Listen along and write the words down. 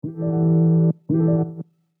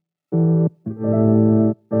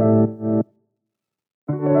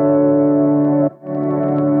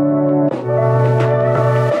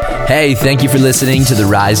Hey, thank you for listening to the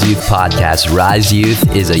Rise Youth podcast. Rise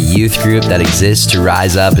Youth is a youth group that exists to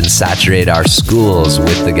rise up and saturate our schools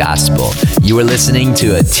with the gospel. You are listening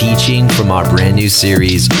to a teaching from our brand new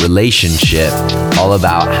series, Relationship, all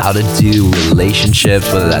about how to do relationships,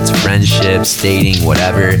 whether that's friendships, dating,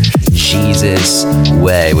 whatever, Jesus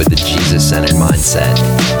way, with the Jesus-centered mindset.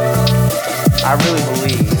 I really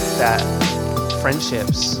believe that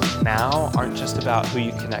friendships now aren't just about who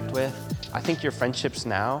you connect with. I think your friendships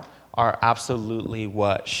now are absolutely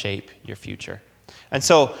what shape your future. And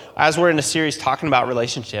so as we're in a series talking about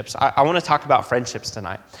relationships, I want to talk about friendships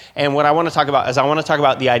tonight. And what I want to talk about is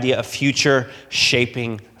the idea of future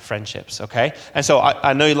shaping friendships, okay? And so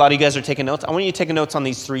I know a lot of you guys are taking notes. I want you to take notes on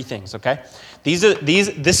these three things, okay? This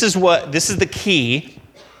is the key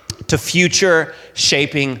to future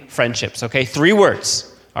shaping friendships, okay? 3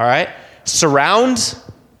 words, all right? Surround,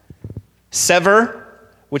 sever,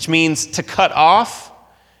 which means to cut off,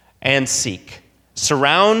 and seek.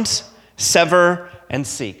 Surround, sever, and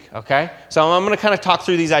seek, okay? So I'm going to kind of talk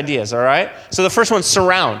through these ideas, all right? So the first one,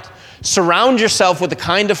 surround. Surround yourself with the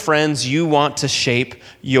kind of friends you want to shape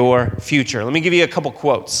your future. Let me give you a couple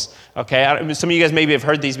quotes, okay? Some of you guys maybe have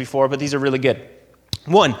heard these before, but these are really good.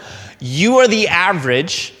 1, you are the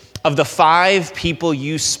average of the 5 people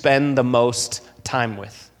you spend the most time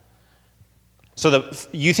with. So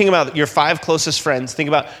you think about your 5 closest friends, think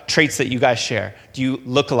about traits that you guys share. Do you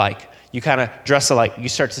look alike? You kind of dress alike? You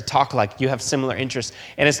start to talk alike? You have similar interests?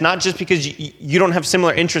 And it's not just because you don't have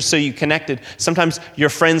similar interests so you connected. Sometimes your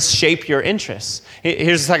friends shape your interests.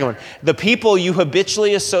 Here's the second one. The people you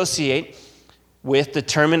habitually associate with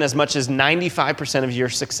determine as much as 95% of your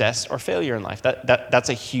success or failure in life. That's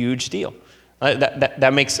a huge deal.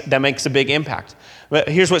 That makes a big impact. But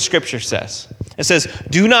here's what Scripture says. It says,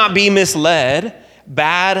 do not be misled.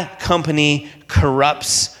 Bad company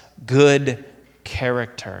corrupts good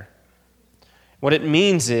character. What it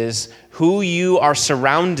means is who you are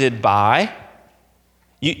surrounded by.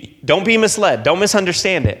 Don't be misled. Don't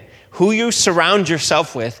misunderstand it. Who you surround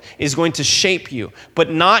yourself with is going to shape you, but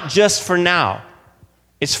not just for now.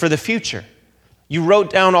 It's for the future. You wrote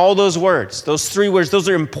down all those words, those 3 words. Those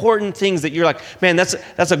are important things that you're like, man, that's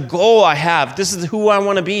a goal I have. This is who I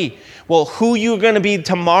want to be. Well, who you're going to be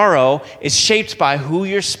tomorrow is shaped by who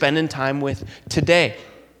you're spending time with today.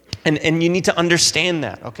 And you need to understand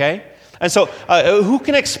that, okay? And so who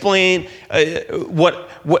can explain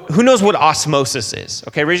who knows what osmosis is?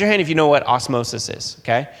 Okay, raise your hand if you know what osmosis is,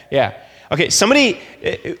 okay? Yeah. Okay, somebody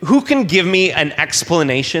who can give me an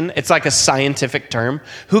explanation? It's like a scientific term.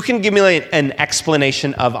 Who can give me an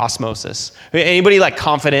explanation of osmosis? Anybody like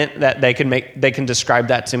confident that they can describe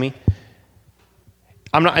that to me?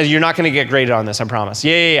 You're not going to get graded on this, I promise.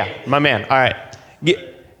 Yeah. My man. All right. Transfer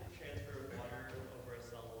of water over a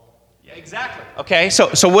cell wall. Yeah, exactly. Okay,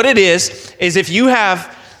 so what it is if you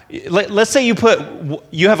have, let's say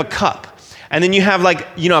you have a cup. And then you have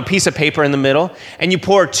a piece of paper in the middle, and you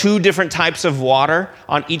pour 2 different types of water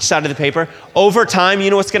on each side of the paper. Over time, you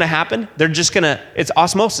know what's going to happen? It's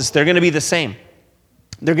osmosis. They're going to be the same.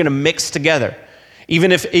 They're going to mix together.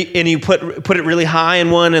 Even if you put it really high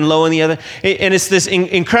in one and low in the other. And it's this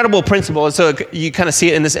incredible principle. So you kind of see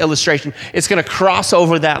it in this illustration. It's going to cross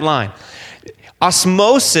over that line.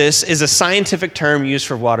 Osmosis is a scientific term used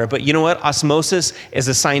for water, but you know what? Osmosis is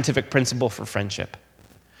a scientific principle for friendship.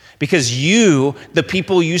 Because the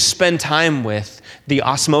people you spend time with, the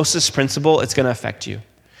osmosis principle, it's going to affect you.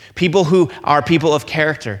 People who are people of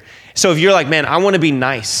character. So if you're like, man, I want to be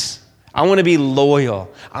nice. I want to be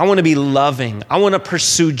loyal. I want to be loving. I want to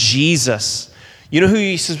pursue Jesus. You know who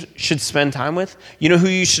you should spend time with? You know who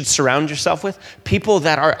you should surround yourself with? People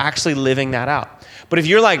that are actually living that out. But if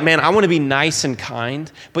you're like, man, I want to be nice and kind,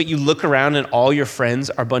 but you look around and all your friends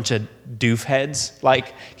are a bunch of doof heads.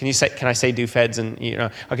 Like, can I say doof heads? And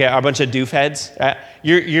okay, are a bunch of doof heads.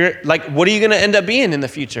 You're like, what are you going to end up being in the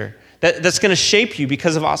future? That's going to shape you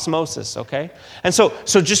because of osmosis. Okay, and so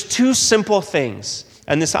just 2 simple things,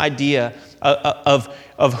 and this idea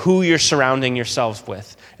of who you're surrounding yourselves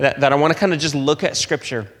with. That I want to kind of just look at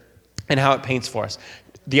Scripture and how it paints for us.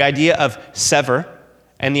 The idea of sever.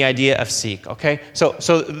 And the idea of seek, okay? So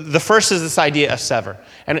the first is this idea of sever.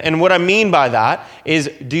 And what I mean by that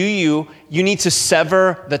is you need to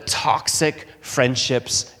sever the toxic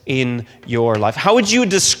friendships in your life. How would you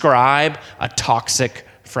describe a toxic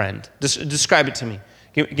friend? Describe it to me.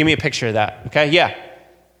 Give me a picture of that, okay? Yeah.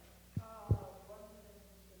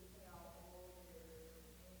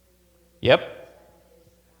 Yep.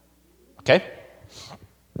 Okay.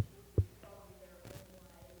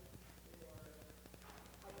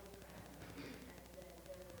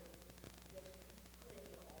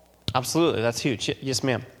 Absolutely, that's huge. Yes,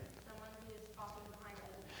 ma'am.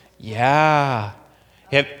 Yeah.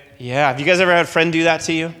 Have you guys ever had a friend do that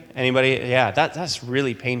to you? Anybody? Yeah, that's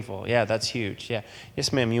really painful. Yeah, that's huge. Yeah.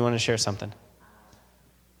 Yes, ma'am, you want to share something?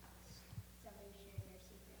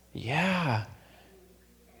 Yeah.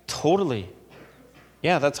 Totally.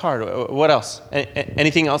 Yeah, that's hard. What else?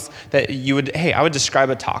 Anything else that you would, hey, I would describe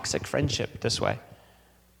a toxic friendship this way.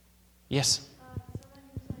 Yes.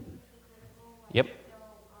 Yep.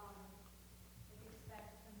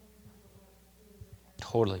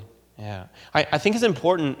 Totally. Yeah. I think it's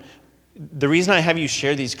important. The reason I have you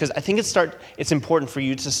share these, because I think it's important for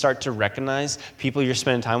you to start to recognize people you're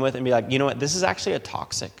spending time with and be like, you know what, this is actually a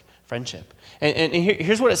toxic friendship. And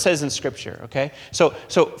here's what it says in Scripture, okay? So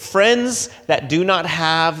friends that do not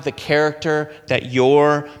have the character that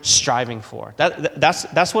you're striving for.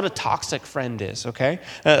 That's what a toxic friend is, okay?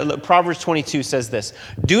 Proverbs 22 says this: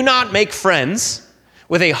 do not make friends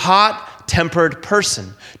with a hot-tempered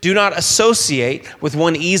person. Do not associate with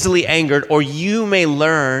one easily angered, or you may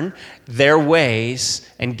learn their ways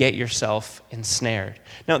and get yourself ensnared.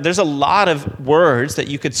 Now, there's a lot of words that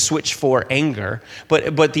you could switch for anger,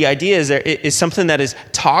 but the idea is there is something that is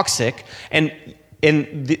toxic, and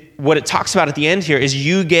what it talks about at the end here is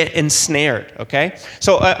you get ensnared, okay?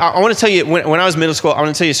 So I want to tell you, when I was middle school, I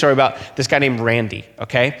want to tell you a story about this guy named Randy,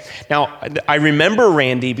 okay? Now, I remember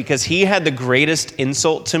Randy because he had the greatest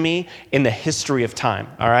insult to me in the history of time,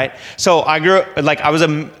 all right? So I grew up,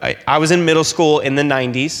 I was in middle school in the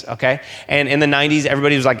 90s, okay? And in the 90s,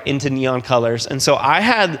 everybody was like into neon colors. And so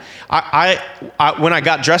I when I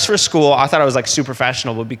got dressed for school, I thought I was like super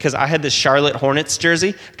fashionable because I had this Charlotte Hornets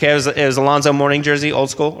jersey, okay? It was Alonzo Mourning jersey,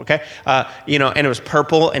 old school, okay? And it was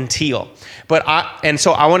purple and teal.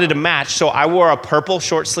 So I wanted to match, so I wore a purple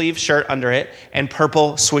short sleeve shirt under it and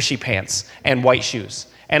purple swishy pants and white shoes.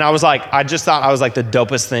 And I just thought I was like the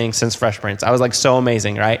dopest thing since Fresh Prince. I was like so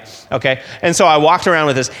amazing, right? Okay. And so I walked around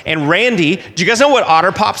with this. And Randy, do you guys know what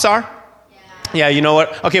Otter Pops are? Yeah, you know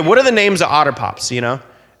what? Okay, what are the names of Otter Pops, you know?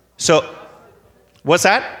 So, what's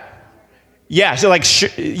that? Yeah, so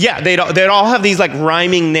they'd all have these like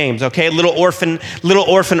rhyming names, okay? Little Orphan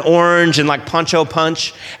Orange and like Poncho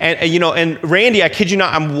Punch. And Randy, I kid you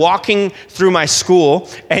not, I'm walking through my school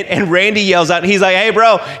and Randy yells out, he's like, hey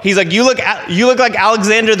bro, he's like, you look like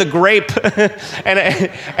Alexander the Grape.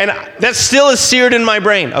 and that still is seared in my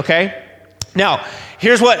brain, okay? Now,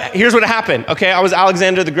 here's what happened, okay? I was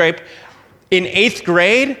Alexander the Grape. In 8th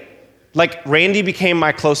grade, like Randy became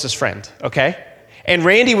my closest friend, okay? And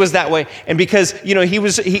Randy was that way, and because he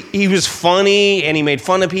was funny and he made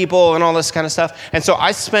fun of people and all this kind of stuff. And so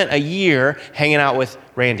I spent a year hanging out with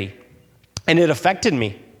Randy, and it affected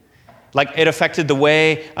me. Like it affected the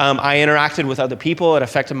way I interacted with other people. It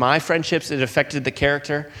affected my friendships. It affected the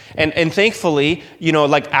character. And thankfully,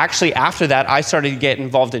 actually after that, I started to get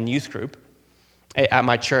involved in youth group at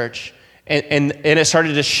my church. And it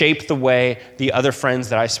started to shape the way the other friends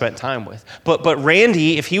that I spent time with. But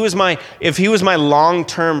Randy, if he was my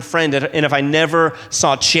long-term friend, and if I never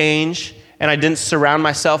saw change, and I didn't surround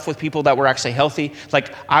myself with people that were actually healthy,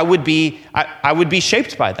 like I would be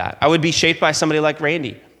shaped by that. I would be shaped by somebody like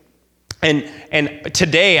Randy. And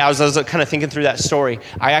today I was kind of thinking through that story.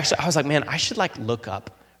 I was like, man, I should like look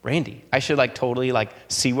up Randy. I should like totally like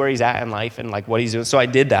see where he's at in life and like what he's doing. So I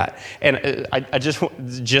did that, and I just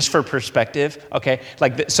for perspective, okay.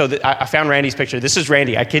 I found Randy's picture. This is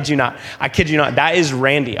Randy. I kid you not. That is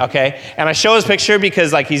Randy, okay. And I show his picture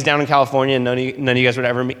because like he's down in California, and none of you guys would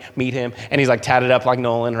ever meet him, and he's like tatted up like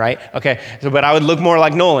Nolan, right? Okay. So, but I would look more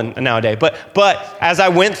like Nolan nowadays. But as I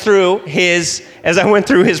went through his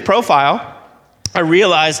profile, I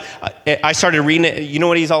realized, I started reading it. You know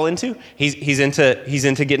what he's all into? He's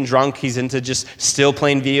into getting drunk. He's into just still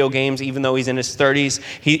playing video games, even though he's in his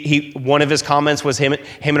 30s. One of his comments was him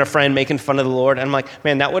and a friend making fun of the Lord. And I'm like,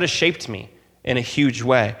 man, that would have shaped me in a huge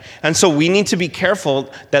way. And so we need to be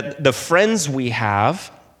careful that the friends we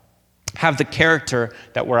have the character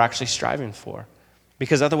that we're actually striving for,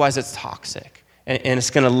 because otherwise it's toxic and it's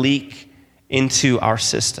going to leak into our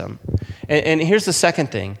system. And here's the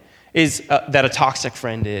second thing. Is that a toxic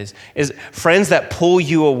friend is friends that pull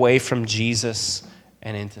you away from Jesus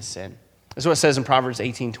and into sin. That's what it says in Proverbs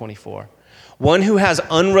 18:24. One who has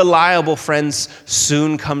unreliable friends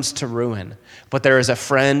soon comes to ruin, but there is a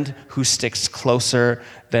friend who sticks closer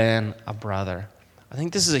than a brother. I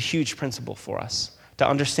think this is a huge principle for us to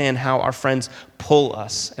understand how our friends pull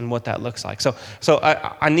us and what that looks like. So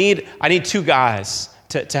I need two guys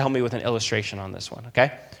to help me with an illustration on this one,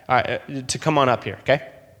 okay? All right, to come on up here, okay?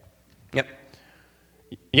 Yep.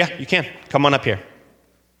 Yeah, you can. Come on up here.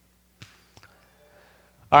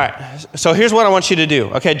 All right, so here's what I want you to do.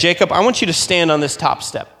 Okay, Jacob, I want you to stand on this top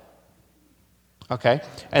step. Okay?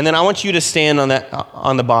 And then I want you to stand on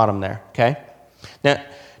the bottom there, okay?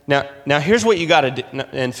 Now here's what you got to do,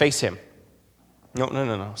 and face him.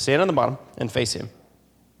 No. Stand on the bottom and face him.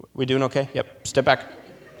 We doing okay? Yep. Step back.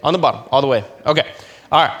 On the bottom, all the way. Okay.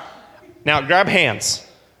 All right. Now grab hands.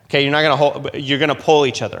 Okay, you're gonna pull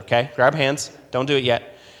each other, okay? Grab hands. Don't do it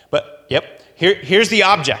yet. But yep. Here's the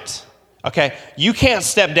object. Okay? You can't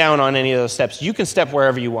step down on any of those steps. You can step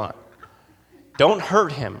wherever you want. Don't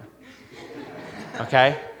hurt him.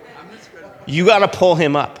 Okay? You got to pull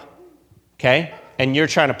him up. Okay? And you're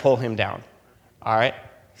trying to pull him down. All right?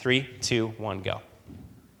 3, 2, 1, go.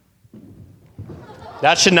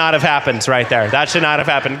 That should not have happened right there. That should not have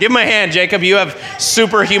happened. Give him a hand, Jacob. You have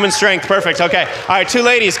superhuman strength. Perfect. Okay. All right, 2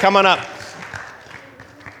 ladies, come on up.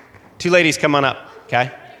 2 ladies, come on up.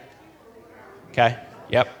 Okay? Okay?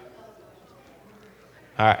 Yep.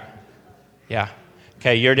 All right. Yeah.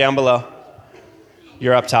 Okay, you're down below.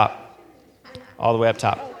 You're up top. All the way up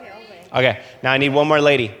top. Okay, now I need one more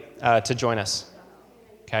lady to join us.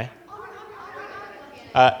 Okay?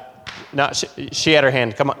 No, she had her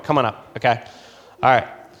hand. Come on up. Okay? All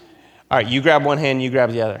right, you grab one hand, you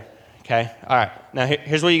grab the other. Okay? All right, now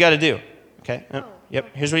here's what you got to do. Okay? Yep,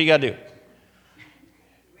 here's what you got to do.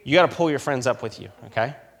 You got to pull your friends up with you.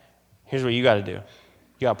 Okay? Here's what you got to do.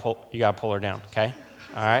 You got to pull her down. Okay?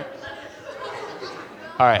 All right?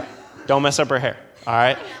 All right, don't mess up her hair. All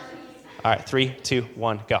right? All right, 3, 2,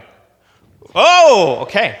 1, go. Oh,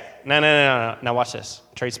 okay. No. Now watch this.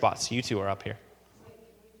 Trade spots. You 2 are up here.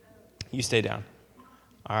 You stay down.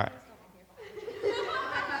 All right.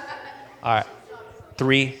 All right.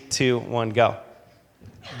 3, 2, 1, go.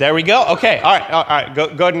 There we go. Okay. All right. Go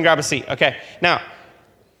ahead and grab a seat. Okay. Now,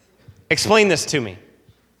 explain this to me.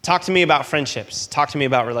 Talk to me about friendships. Talk to me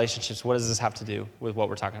about relationships. What does this have to do with what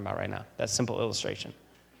we're talking about right now? That simple illustration.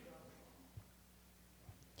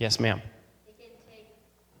 Yes, ma'am. It can take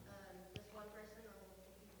just one person or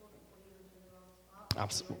multiple people to put you into the wrong spot.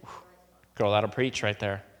 Absolutely. Girl, that'll preach right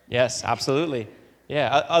there. Yes, absolutely. Yeah,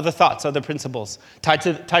 other thoughts, other principles tied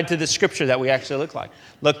to the scripture that we actually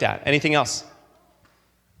looked at. Anything else?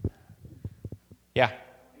 Yeah.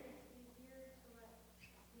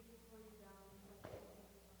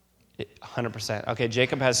 100%. Okay,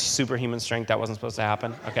 Jacob has superhuman strength. That wasn't supposed to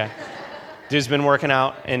happen. Okay. Dude's been working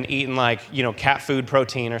out and eating cat food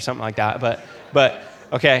protein or something like that. But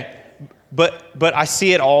I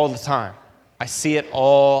see it all the time. I see it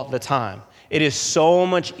all the time. It is so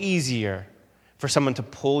much easier for someone to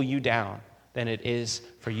pull you down than it is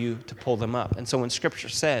for you to pull them up. And so when Scripture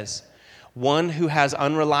says, one who has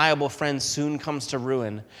unreliable friends soon comes to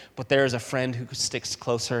ruin, but there is a friend who sticks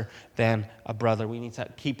closer than a brother. We need to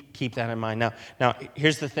keep that in mind. Now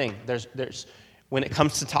here's the thing. There's when it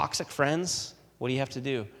comes to toxic friends, what do you have to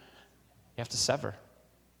do? You have to sever.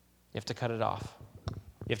 You have to cut it off.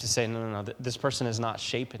 You have to say, no, this person is not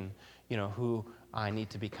shaping, who I need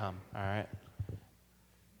to become, all right?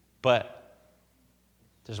 But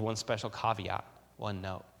there's one special caveat, one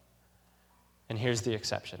note. And here's the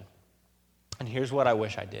exception. And here's what I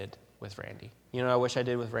wish I did with Randy. You know what I wish I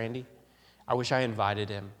did with Randy? I wish I invited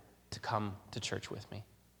him to come to church with me.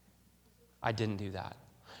 I didn't do that.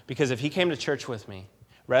 Because if he came to church with me,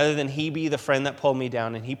 rather than he be the friend that pulled me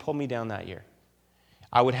down, and he pulled me down that year,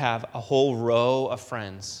 I would have a whole row of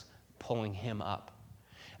friends pulling him up.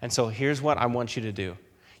 And so here's what I want you to do.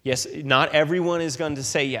 Yes, not everyone is going to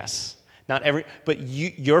say yes. But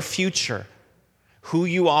your future, who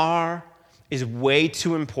you are, is way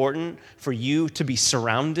too important for you to be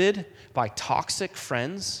surrounded by toxic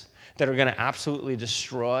friends that are going to absolutely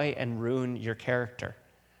destroy and ruin your character.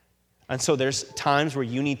 And so there's times where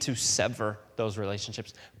you need to sever those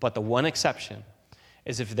relationships. But the one exception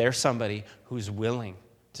is if there's somebody who's willing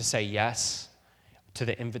to say yes to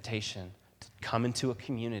the invitation to come into a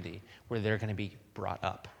community where they're going to be brought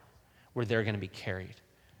up, where they're going to be carried.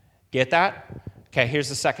 Get that? Okay, here's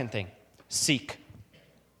the second thing. Seek.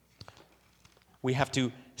 We have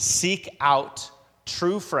to seek out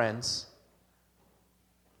true friends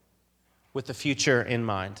with the future in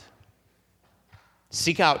mind.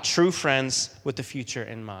 Seek out true friends with the future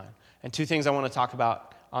in mind. And 2 things I want to talk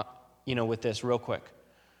about, with this real quick.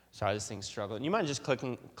 Sorry, this thing's struggling. You mind just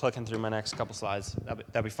clicking through my next couple slides?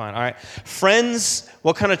 That'd be fine. All right. Friends,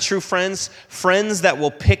 what kind of true friends? Friends that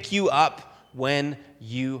will pick you up when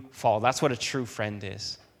you fall. That's what a true friend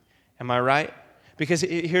is. Am I right? Because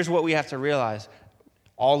here's what we have to realize.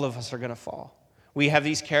 All of us are going to fall. We have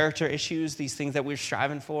these character issues, these things that we're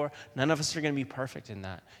striving for. None of us are going to be perfect in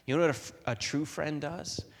that. You know what a true friend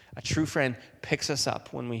does? A true friend picks us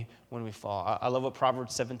up when we fall. I love what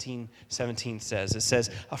Proverbs 17:17 says. It says,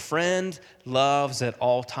 a friend loves at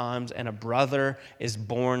all times, and a brother is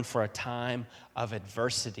born for a time of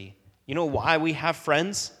adversity. You know why we have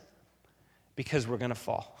friends? Because we're going to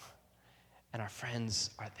fall. And our friends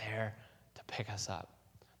are there to pick us up.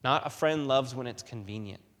 Not a friend loves when it's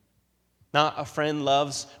convenient. Not a friend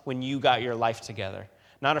loves when you got your life together.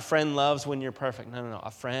 Not a friend loves when you're perfect. No.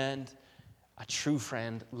 A true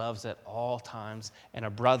friend loves at all times, and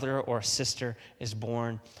a brother or a sister is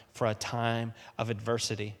born for a time of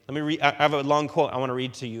adversity. Let me read. I have a long quote I want to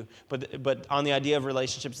read to you, but on the idea of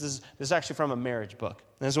relationships, this is actually from a marriage book.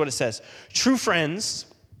 And this is what it says. True friends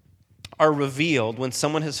are revealed when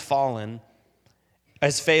someone has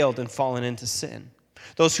failed and fallen into sin.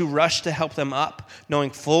 Those who rush to help them up,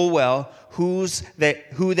 knowing full well who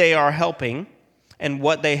they are helping and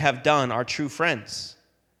what they have done, are true friends.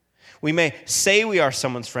 We may say we are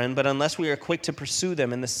someone's friend, but unless we are quick to pursue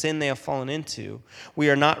them in the sin they have fallen into, we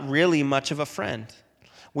are not really much of a friend.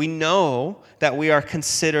 We know that we are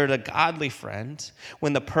considered a godly friend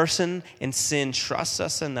when the person in sin trusts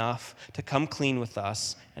us enough to come clean with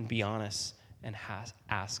us and be honest and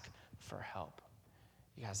ask for help.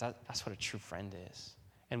 You guys, that's what a true friend is.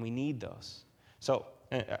 And we need those. So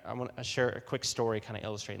I want to share a quick story kind of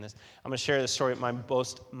illustrating this. I'm going to share the story of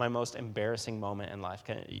my most embarrassing moment in life.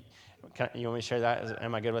 You want me to share that?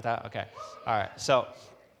 Am I good with that? Okay. All right. So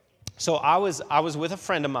I was with a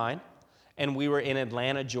friend of mine, and we were in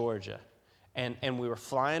Atlanta, Georgia. And we were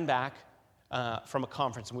flying back from a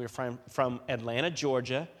conference. And we were from Atlanta,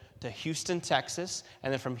 Georgia to Houston, Texas,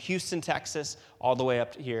 and then from Houston, Texas, all the way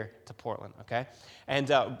up here to Portland, okay? And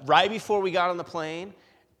right before we got on the plane,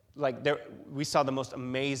 we saw the most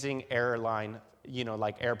amazing airline,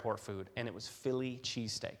 airport food, and it was Philly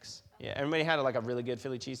cheesesteaks. Yeah, everybody had a really good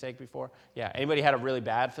Philly cheesesteak before? Yeah, anybody had a really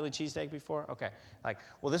bad Philly cheesesteak before? Okay,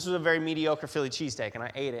 this was a very mediocre Philly cheesesteak, and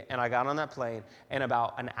I ate it, and I got on that plane, and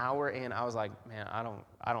about an hour in, I was like, man,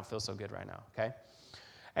 I don't feel so good right now, okay?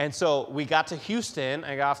 And so we got to Houston,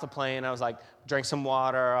 I got off the plane, I was like, drank some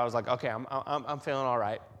water, I was like, okay, I'm feeling all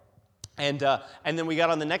right. And then we got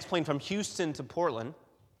on the next plane from Houston to Portland,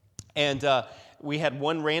 and we had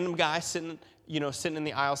one random guy sitting in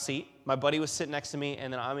the aisle seat. My buddy was sitting next to me,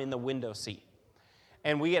 and then I'm in the window seat.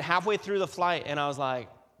 And we get halfway through the flight, and I was like,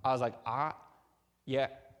 yeah,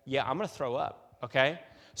 I'm gonna throw up, okay?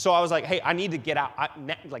 So I was like, hey, I need to get out.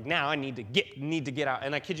 Now I need to get out.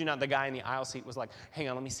 And I kid you not, the guy in the aisle seat was like, hang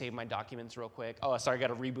on, let me save my documents real quick. Oh, sorry, I got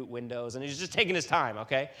to reboot Windows. And he's just taking his time,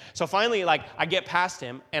 okay? So finally, I get past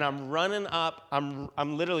him, and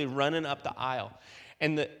I'm literally running up the aisle.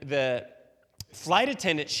 And the flight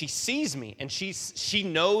attendant, she sees me, and she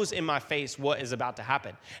knows in my face what is about to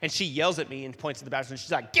happen. And she yells at me and points to the bathroom.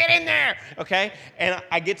 She's like, get in there, okay? And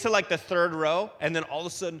I get to the third row, and then all of a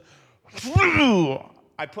sudden,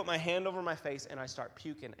 I put my hand over my face and I start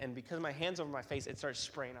puking. And because my hand's over my face, it starts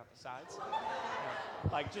spraying out the sides.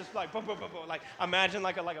 Boom, boom, boom, boom. Imagine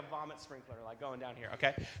a vomit sprinkler going down here,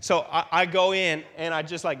 okay? So I go in and I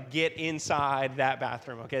just get inside that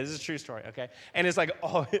bathroom, okay? This is a true story, okay? And it's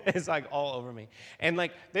all over me. And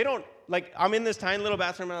they don't, I'm in this tiny little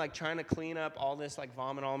bathroom and I'm trying to clean up all this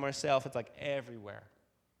vomit all myself. It's everywhere.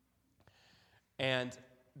 And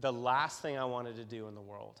the last thing I wanted to do in the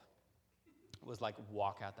world was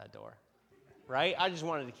walk out that door, right? I just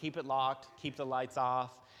wanted to keep it locked, keep the lights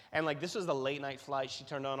off. And this was the late night flight. She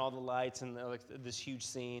turned on all the lights and this huge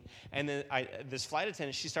scene. And then this flight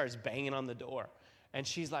attendant, she starts banging on the door. And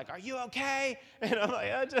she's like, are you okay? And I'm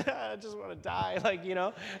like, I just want to die,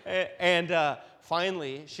 And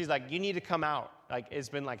finally, she's like, you need to come out. It's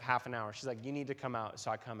been half an hour. She's like, you need to come out.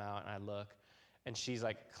 So I come out and I look. And she's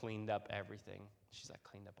cleaned up everything. She's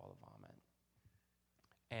cleaned up all the vomit.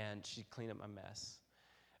 And she cleaned up my mess.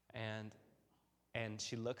 And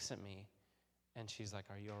she looks at me, and she's like,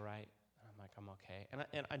 are you all right? And I'm like, I'm okay.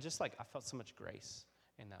 And I just I felt so much grace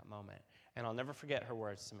in that moment. And I'll never forget her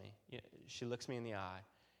words to me. She looks me in the eye,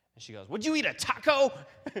 and she goes, would you eat a taco?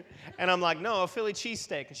 And I'm like, no, a Philly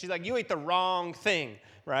cheesesteak. And she's like, you ate the wrong thing,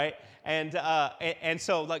 right? And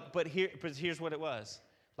so but here's what it was.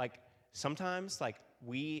 Sometimes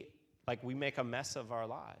we make a mess of our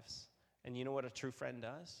lives. And you know what a true friend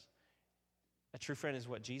does? A true friend is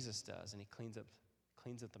what Jesus does, and he cleans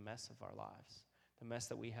up the mess of our lives, the mess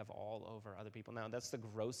that we have all over other people. Now, that's the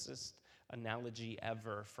grossest analogy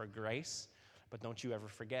ever for grace, but don't you ever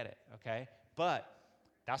forget it, okay? But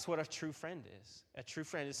that's what a true friend is. A true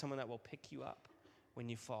friend is someone that will pick you up when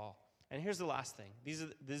you fall. And here's the last thing. These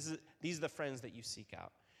are the friends that you seek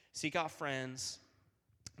out. Seek out friends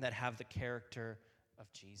that have the character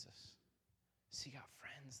of Jesus. So you got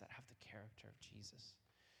friends that have the character of Jesus.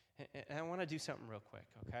 And I want to do something real quick,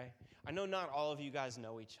 okay? I know not all of you guys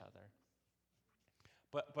know each other,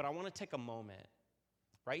 but I want to take a moment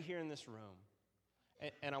right here in this room,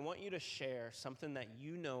 and I want you to share something that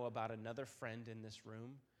you know about another friend in this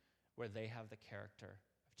room where they have the character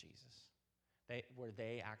of Jesus, where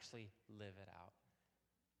they actually live it out.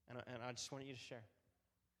 And I just want you to share.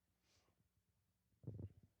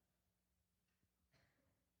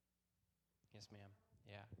 Yes, ma'am.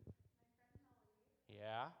 Yeah.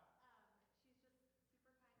 Yeah.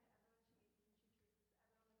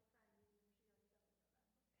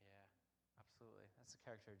 Yeah, absolutely. That's the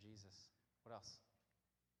character of Jesus. What else?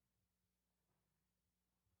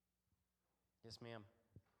 Yes, ma'am.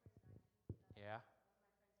 Yeah.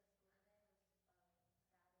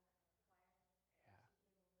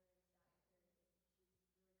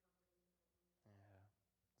 Yeah.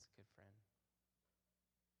 That's a good friend.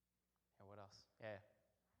 Yeah, what else? Yeah.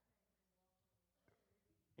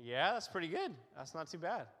 Yeah, that's pretty good. That's not too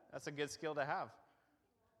bad. That's a good skill to have.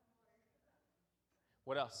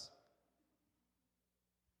 What else?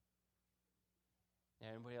 Yeah,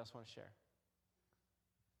 anybody else want to share?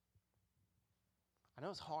 I know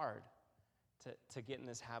it's hard to get in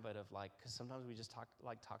this habit of because sometimes we just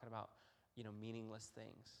talking about, meaningless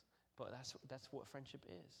things. But that's what friendship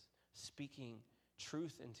is. Speaking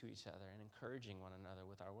truth into each other and encouraging one another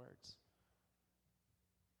with our words.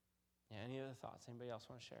 Yeah, any other thoughts? Anybody else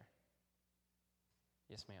want to share?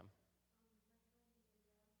 Yes, ma'am.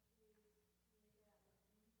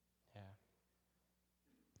 Yeah.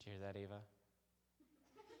 Did you hear that, Eva?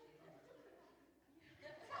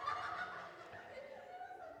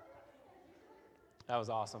 That was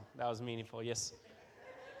awesome. That was meaningful. Yes.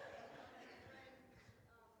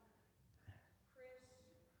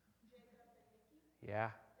 Yeah.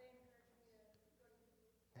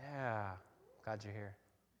 Yeah. Glad you're here.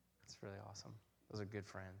 That's really awesome. Those are good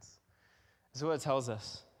friends. This is what it tells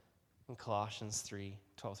us in Colossians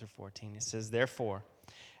 3:12-14. It says, therefore,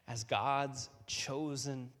 as God's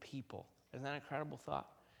chosen people. Isn't that an incredible thought?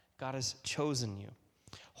 God has chosen you.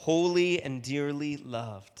 Holy and dearly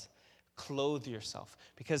loved. Clothe yourself.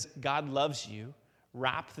 Because God loves you,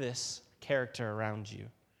 wrap this character around you.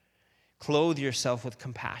 Clothe yourself with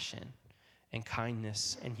compassion and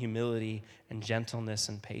kindness and humility and gentleness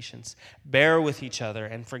and patience. Bear with each other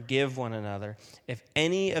and forgive one another. If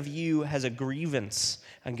any of you has a grievance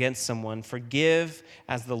against someone, forgive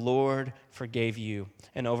as the Lord forgave you.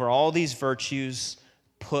 And over all these virtues,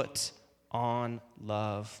 put on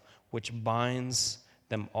love, which binds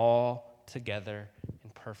them all together in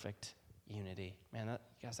perfect unity. Man,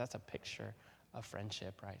 guys, that's a picture of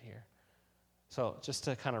friendship right here. So just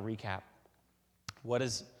to kind of recap, what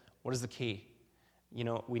is the key?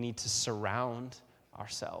 We need to surround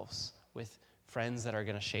ourselves with friends that are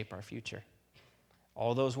going to shape our future.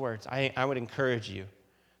 All those words. I would encourage you,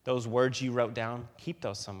 those words you wrote down, keep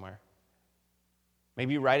those somewhere.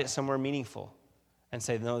 Maybe write it somewhere meaningful and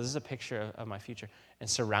say, no, this is a picture of my future. And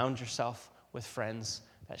surround yourself with friends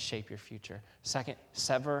that shape your future. Second,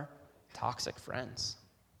 sever toxic friends.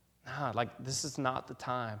 This is not the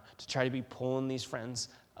time to try to be pulling these friends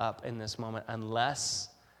up in this moment unless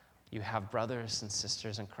you have brothers and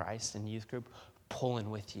sisters in Christ and youth group pulling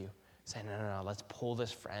with you, saying, no, let's pull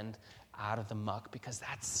this friend out of the muck because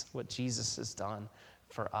that's what Jesus has done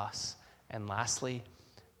for us. And lastly,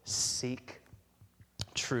 seek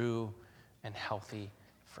true and healthy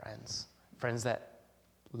friends. Friends that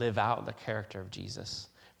live out the character of Jesus.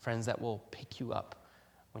 Friends that will pick you up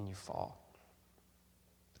when you fall.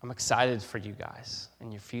 I'm excited for you guys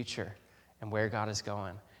and your future and where God is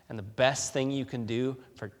going. And the best thing you can do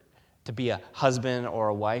to be a husband or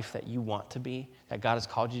a wife that you want to be, that God has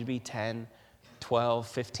called you to be 10, 12,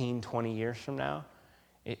 15, 20 years from now,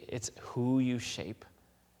 it's who you shape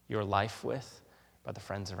your life with by the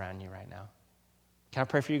friends around you right now. Can I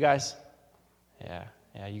pray for you guys? Yeah,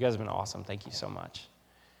 you guys have been awesome. Thank you so much.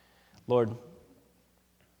 Lord,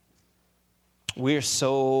 we are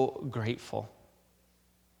so grateful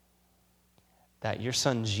that your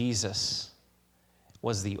son Jesus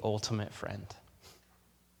was the ultimate friend.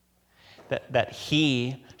 That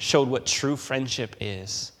he showed what true friendship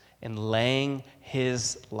is in laying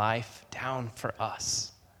his life down for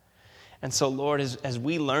us. And so, Lord, as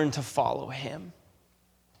we learn to follow him,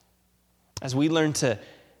 as we learn to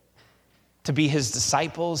be his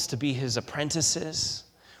disciples, to be his apprentices,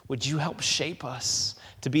 would you help shape us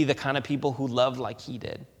to be the kind of people who love like he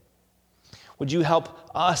did? Would you help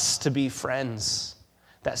us to be friends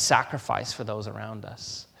that sacrifice for those around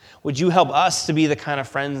us? Would you help us to be the kind of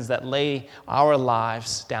friends that lay our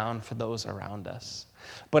lives down for those around us?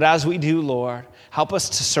 But as we do, Lord, help us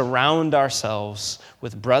to surround ourselves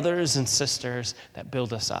with brothers and sisters that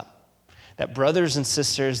build us up, that brothers and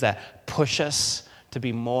sisters that push us to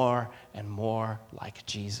be more and more like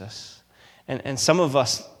Jesus. And some of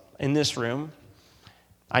us in this room,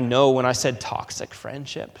 I know when I said toxic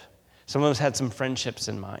friendship, some of us had some friendships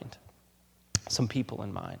in mind, some people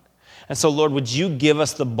in mind. And so, Lord, would you give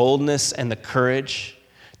us the boldness and the courage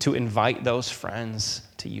to invite those friends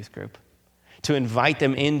to youth group, to invite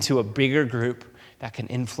them into a bigger group that can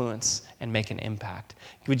influence and make an impact?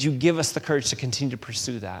 Would you give us the courage to continue to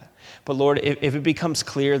pursue that? But Lord, if it becomes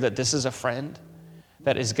clear that this is a friend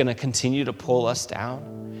that is going to continue to pull us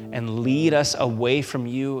down and lead us away from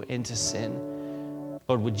you into sin,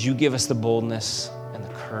 Lord, would you give us the boldness and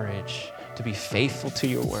the courage to be faithful to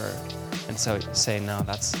your word and so say, no,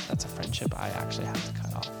 that's a friendship I actually have to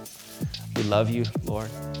cut off. We love you, Lord.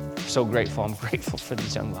 We're so grateful. I'm grateful for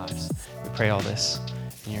these young lives. We pray all this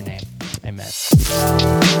in your name. Amen.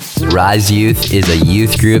 Rise Youth is a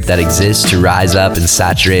youth group that exists to rise up and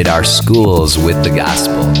saturate our schools with the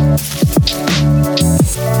gospel.